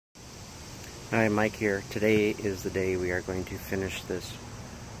Hi, Mike here. Today is the day we are going to finish this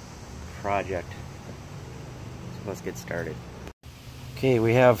project. So let's get started. Okay,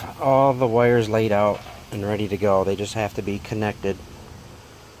 we have all the wires laid out and ready to go. They just have to be connected.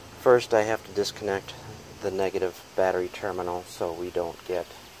 First, I have to disconnect the negative battery terminal so we don't get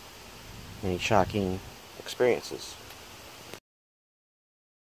any shocking experiences.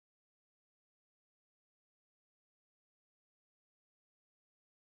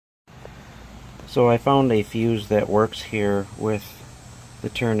 So I found a fuse that works here with the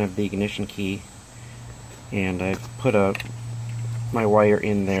turn of the ignition key, and I've put my wire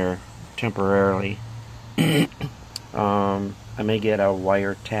in there temporarily. I may get a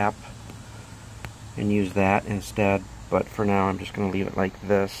wire tap and use that instead, but for now I'm just going to leave it like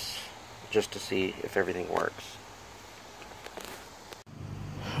this just to see if everything works.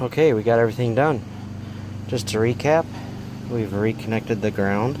 Okay, we got everything done. Just to recap, we've reconnected the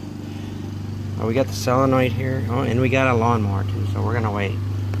ground. We got the solenoid here, and we got a lawnmower too, so we're gonna wait.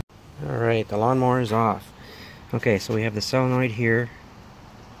 Alright, the lawnmower is off. Okay, so we have the solenoid here,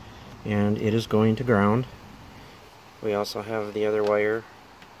 and it is going to ground. We also have the other wire,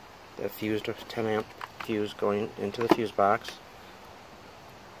 the fused 10 amp fuse going into the fuse box.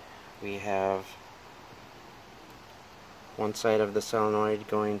 We have one side of the solenoid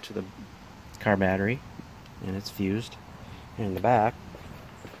going to the car battery, and it's fused. And in the back,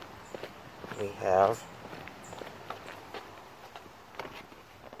 we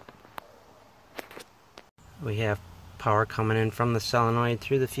have power coming in from the solenoid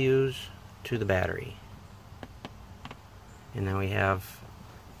through the fuse to the battery. And then we have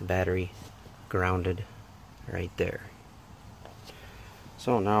the battery grounded right there.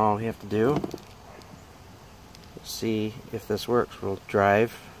 So now all we have to do is see if this works. We'll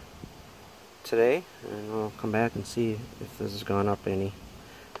drive today and we'll come back and see if this has gone up any.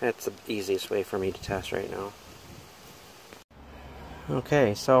 That's the easiest way for me to test right now.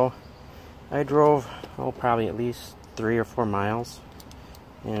 Okay, so I drove, probably at least 3 or 4 miles.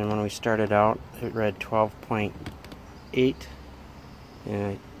 And when we started out, it read 12.8.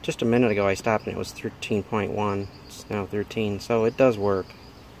 And just a minute ago I stopped and it was 13.1. It's now 13, so it does work.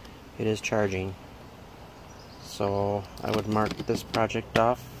 It is charging. So I would mark this project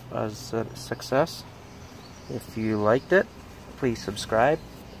off as a success. If you liked it, please subscribe.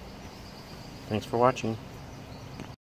 Thanks for watching.